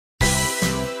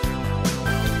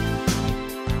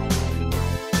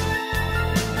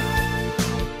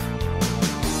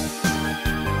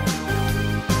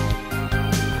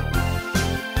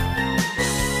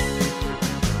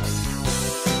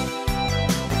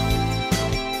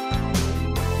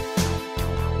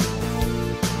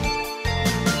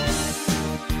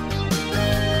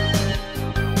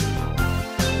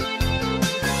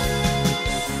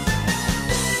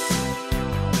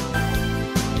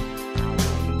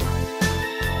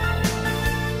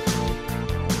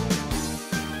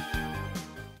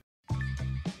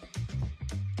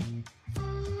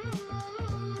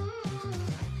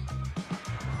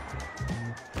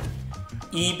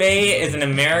eBay is an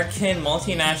American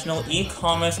multinational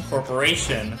e-commerce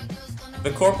corporation.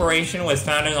 The corporation was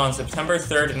founded on September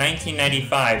 3rd,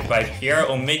 1995 by Pierre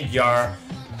Omidyar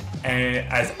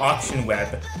as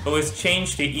AuctionWeb, but was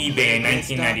changed to eBay in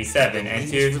 1997, and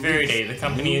to this very day, the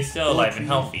company is still alive and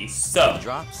healthy. So,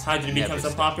 how did it become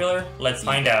so popular? Let's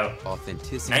find out.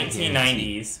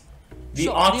 1990s. The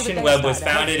AuctionWeb was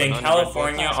founded in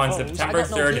California on September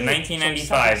 3rd,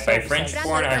 1995 by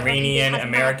French-born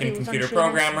Iranian-American computer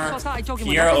programmer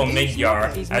Pierre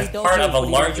Omidyar as part of a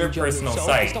larger personal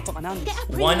site.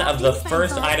 One of the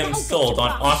first items sold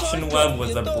on AuctionWeb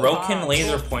was a broken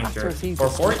laser pointer for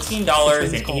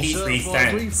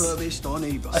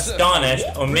 $14.83. Astonished,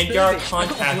 Omidyar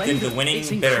contacted the winning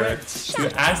bidder to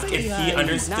ask if he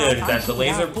understood that the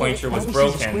laser pointer was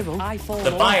broken.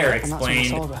 The buyer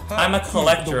explained, "I'm a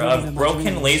collector of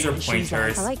broken laser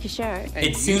pointers."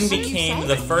 It soon became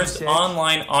the first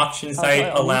online auction site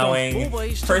allowing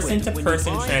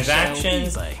person-to-person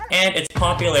transactions, and its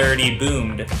popularity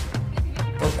boomed.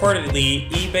 Reportedly,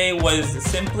 eBay was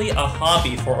simply a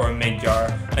hobby for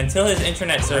Omidyar until his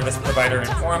internet service provider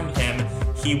informed him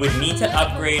he would need to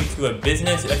upgrade to a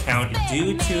business account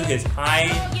due to his high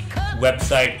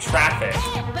website traffic.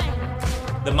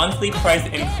 The monthly price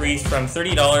increase from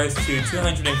 $30 to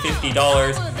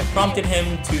 $250 prompted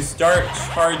him to start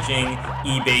charging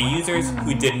eBay users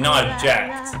who did not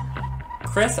object.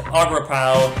 Chris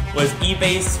Agropau was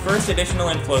eBay's first additional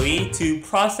employee to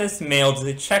process mailed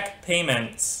check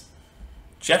payments.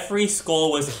 Jeffrey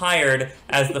Skoll was hired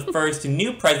as the first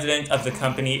new president of the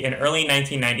company in early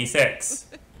 1996.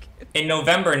 In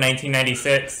November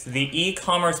 1996, the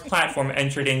e-commerce platform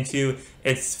entered into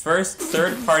its first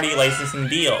third-party licensing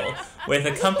deal with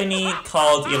a company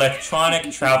called Electronic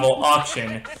Travel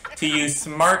Auction to use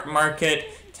smart market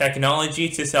technology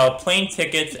to sell plane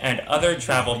tickets and other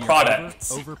travel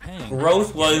products.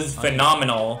 Growth was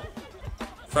phenomenal.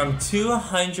 From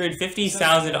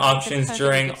 250,000 auctions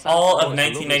during all of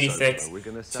 1996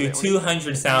 to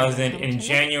 200,000 in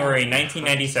January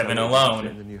 1997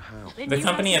 alone. The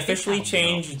company officially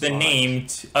changed the name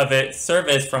of its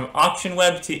service from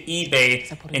AuctionWeb to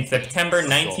eBay in September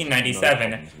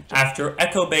 1997 after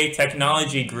EchoBay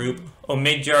Technology Group,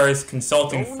 Omidyar's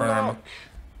consulting firm.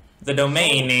 The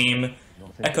domain name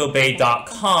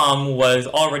EchoBay.com was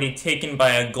already taken by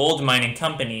a gold mining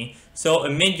company, so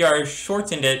Omidyar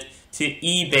shortened it to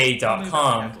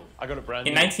eBay.com.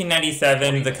 In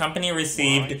 1997, the company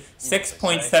received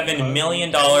 $6.7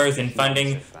 million in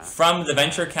funding from the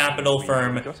venture capital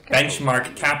firm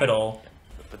Benchmark Capital.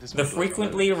 The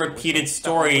frequently repeated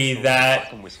story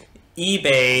that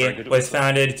eBay was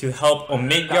founded to help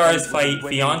Omidyar's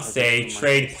fiancée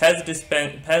trade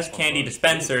Pez candy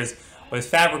dispensers was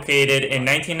fabricated in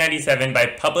 1997 by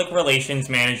public relations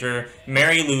manager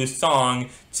Mary Lou Song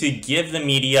to give the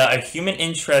media a human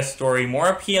interest story more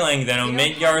appealing than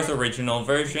Omidyar's original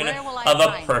version of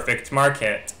A Perfect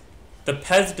Market. The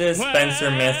Pez dispenser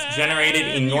myth generated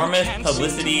enormous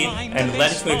publicity and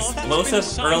led to explosive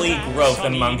early growth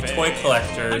among toy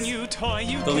collectors.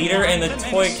 The leader in the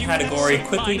toy category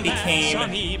quickly became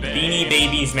Beanie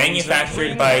Babies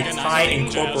manufactured by Ty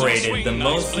Incorporated, the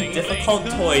most difficult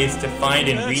toys to find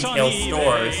in retail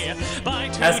stores.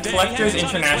 As collectors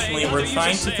internationally were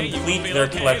trying to complete their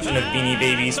collection of Beanie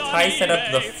Babies, Ty set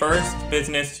up the first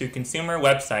business-to-consumer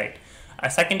website, a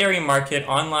secondary market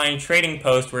online trading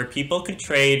post where people could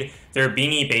trade their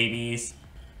Beanie Babies.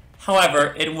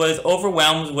 However, it was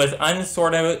overwhelmed with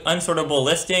unsortable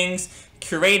listings,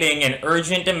 curating an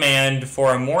urgent demand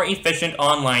for a more efficient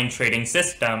online trading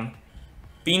system.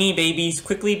 Beanie Babies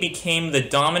quickly became the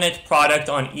dominant product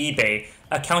on eBay,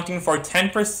 accounting for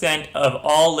 10% of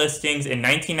all listings in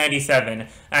 1997,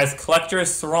 as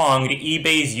collectors thronged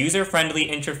eBay's user-friendly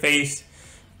interface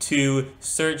to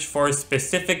search for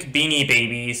specific Beanie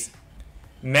Babies.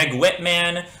 Meg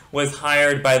Whitman was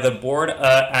hired by the board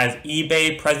as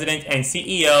eBay president and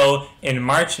CEO in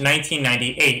March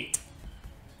 1998.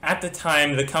 At the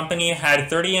time, the company had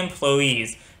 30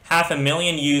 employees,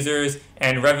 500,000 users,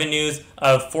 and revenues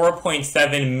of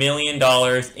 $4.7 million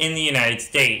in the United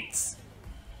States.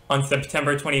 On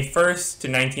September 21st to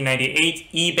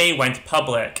 1998, eBay went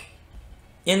public.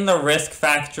 In the risk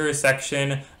factor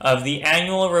section of the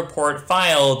annual report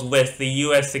filed with the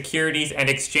U.S. Securities and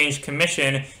Exchange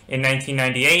Commission in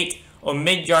 1998,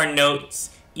 Omidyar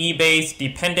notes eBay's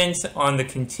dependence on the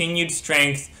continued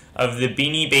strength of the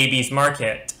Beanie Babies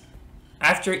market.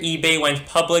 After eBay went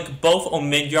public, both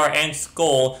Omidyar and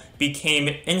Skoll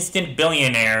became instant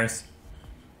billionaires.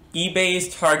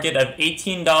 eBay's target of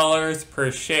 $18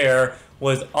 per share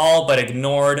was all but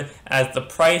ignored as the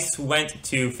price went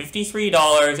to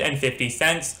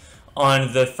 $53.50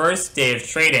 on the first day of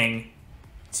trading,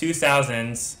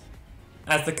 2000s.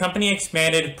 As the company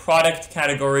expanded product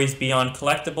categories beyond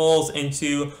collectibles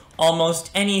into almost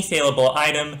any saleable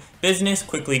item, business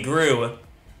quickly grew.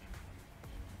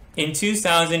 In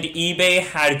 2000, eBay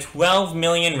had 12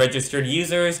 million registered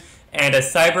users and a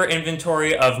cyber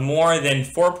inventory of more than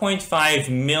 4.5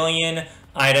 million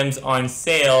items on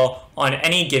sale on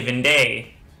any given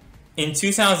day. In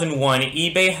 2001,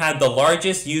 eBay had the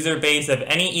largest user base of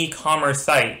any e-commerce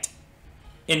site.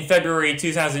 In February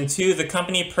 2002, the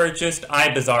company purchased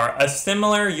iBazaar, a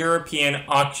similar European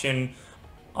auction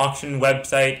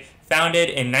website founded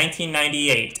in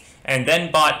 1998, and then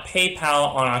bought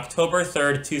PayPal on October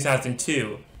 3,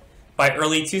 2002. By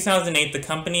early 2008, the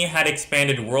company had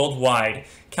expanded worldwide,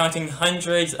 counting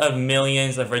hundreds of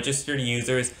millions of registered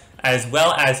users, as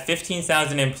well as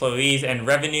 15,000 employees and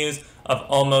revenues of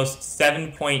almost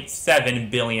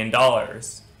 $7.7 billion.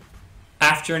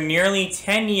 After nearly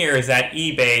 10 years at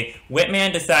eBay,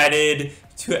 Whitman decided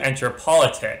to enter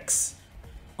politics.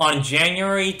 On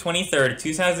January 23,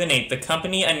 2008, the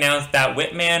company announced that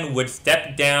Whitman would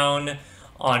step down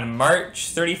on March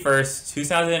 31,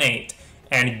 2008,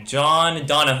 and John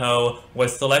Donahoe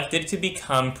was selected to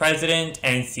become president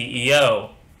and CEO.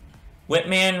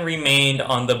 Whitman remained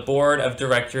on the board of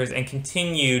directors and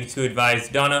continued to advise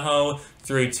Donahoe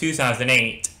through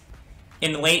 2008.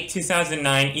 In late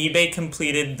 2009, eBay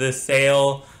completed the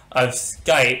sale of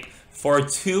Skype for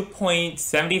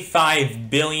 $2.75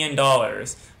 billion,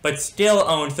 but still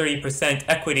owned 30%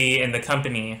 equity in the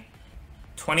company.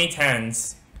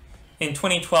 2010s. In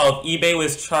 2012, eBay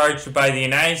was charged by the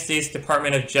United States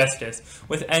Department of Justice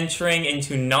with entering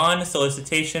into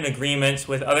non-solicitation agreements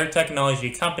with other technology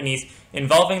companies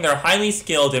involving their highly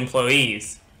skilled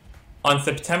employees. On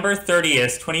September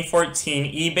 30th, 2014,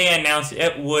 eBay announced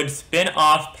it would spin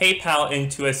off PayPal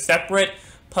into a separate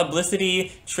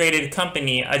publicity-traded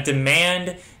company, a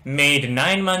demand made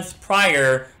 9 months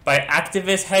prior by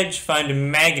activist hedge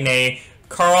fund magnate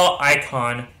Carl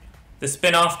Icahn. The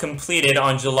spin-off completed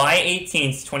on July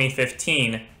 18,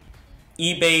 2015.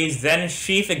 eBay's then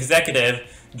chief executive,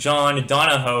 John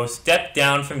Donahoe, stepped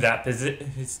down from that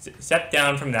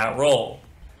role.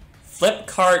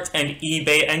 Flipkart and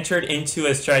eBay entered into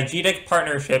a strategic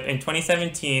partnership in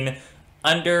 2017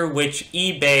 under which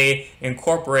eBay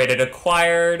Incorporated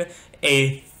acquired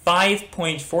a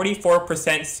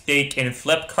 5.44% stake in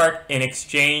Flipkart in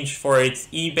exchange for its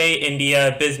eBay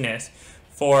India business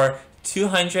for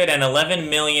 $211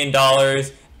 million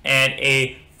and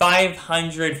a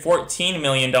 $514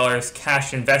 million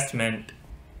cash investment.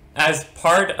 As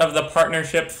part of the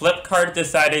partnership, Flipkart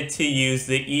decided to use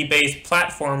the eBay's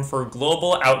platform for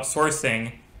global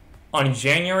outsourcing. On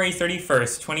January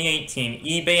 31st, 2018,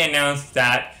 eBay announced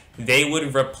that they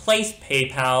would replace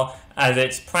PayPal as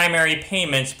its primary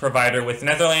payments provider with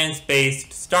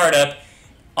Netherlands-based startup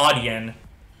Adyen.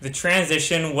 The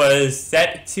transition was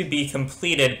set to be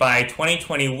completed by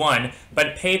 2021,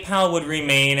 but PayPal would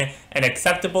remain an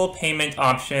acceptable payment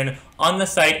option on the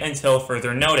site until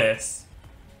further notice.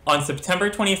 On September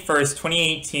 21st,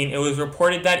 2018, it was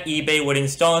reported that eBay would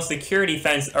install a security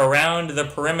fence around the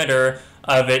perimeter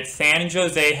of its San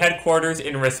Jose headquarters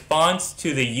in response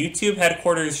to the YouTube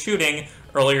headquarters shooting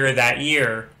earlier that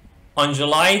year. On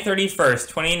July 31st,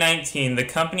 2019, the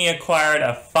company acquired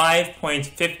a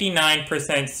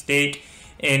 5.59% stake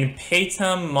in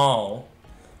Paytm Mall.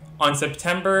 On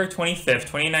September 25th,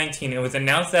 2019, it was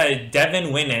announced that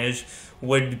Devin Winage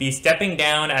would be stepping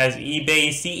down as eBay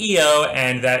CEO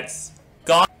and that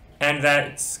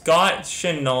Scott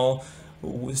Schinell,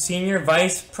 Senior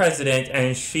Vice President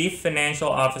and Chief Financial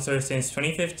Officer since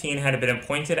 2015, had been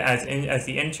appointed as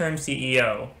the interim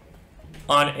CEO.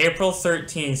 On April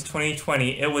 13,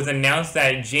 2020, it was announced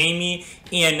that Jamie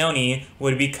Iannone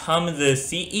would become the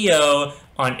CEO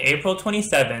on April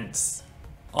 27th.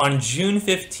 On June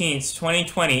 15,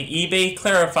 2020, eBay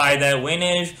clarified that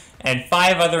Winage and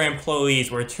 5 other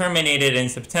employees were terminated in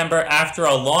September after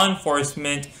a law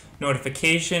enforcement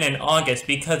notification in August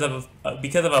because of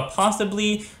a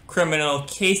possibly criminal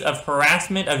case of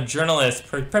harassment of journalists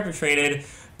perpetrated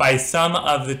by some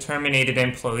of the terminated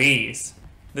employees.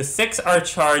 The 6 are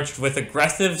charged with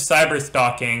aggressive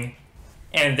cyberstalking,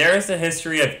 and there's the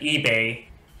history of eBay.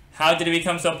 How did it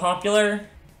become so popular?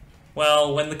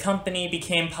 Well, when the company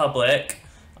became public,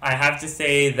 I have to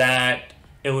say that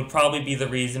it would probably be the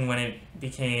reason when it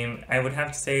became, I would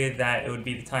have to say that it would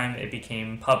be the time it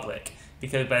became public.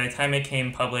 Because by the time it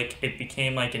came public, it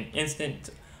became like an instant,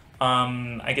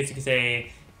 I guess you could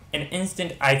say, an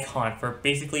instant icon for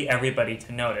basically everybody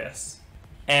to notice.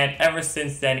 and ever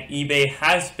since then, eBay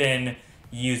has been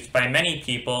used by many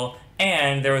people,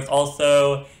 and there was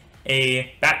also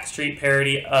a Backstreet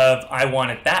parody of I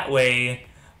Want It That Way,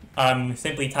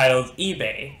 simply titled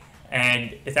eBay,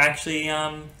 and it's actually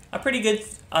a pretty good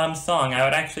song. I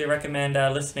would actually recommend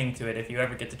listening to it if you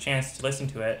ever get the chance to listen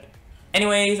to it.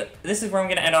 Anyways, this is where I'm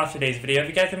gonna end off today's video. If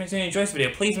you guys have enjoyed this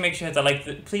video, please make sure to hit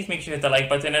the like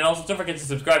button, and also don't forget to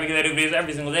subscribe because I do videos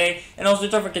every single day. And also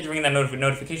don't forget to ring that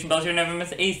notification bell so you never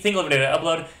miss a single video I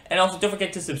upload. And also don't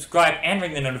forget to subscribe and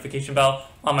ring the notification bell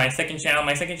on my second channel.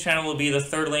 My second channel will be the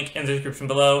third link in the description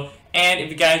below. And if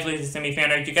you guys would like to send me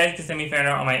fan art, you guys can send me fan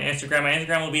art on my Instagram. My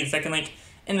Instagram will be the second link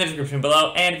in the description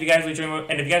below, and if you guys would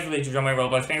like to join my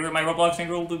Roblox fan group, my Roblox fan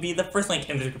group will be the first link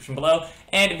in the description below.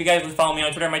 And if you guys would follow me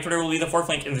on Twitter, my Twitter will be the fourth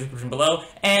link in the description below.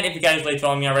 And if you guys would like to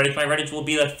follow me on Reddit, my Reddit will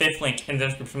be the fifth link in the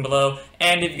description below.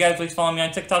 And if you guys would like to follow me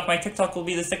on TikTok, my TikTok will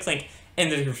be the sixth link in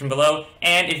the description below.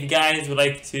 And if you guys would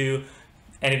like to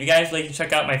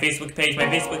check out my Facebook page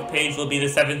will be the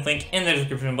seventh link in the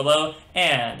description below.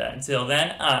 And until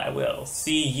then, I will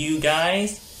see you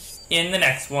guys in the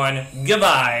next one.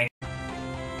 Goodbye!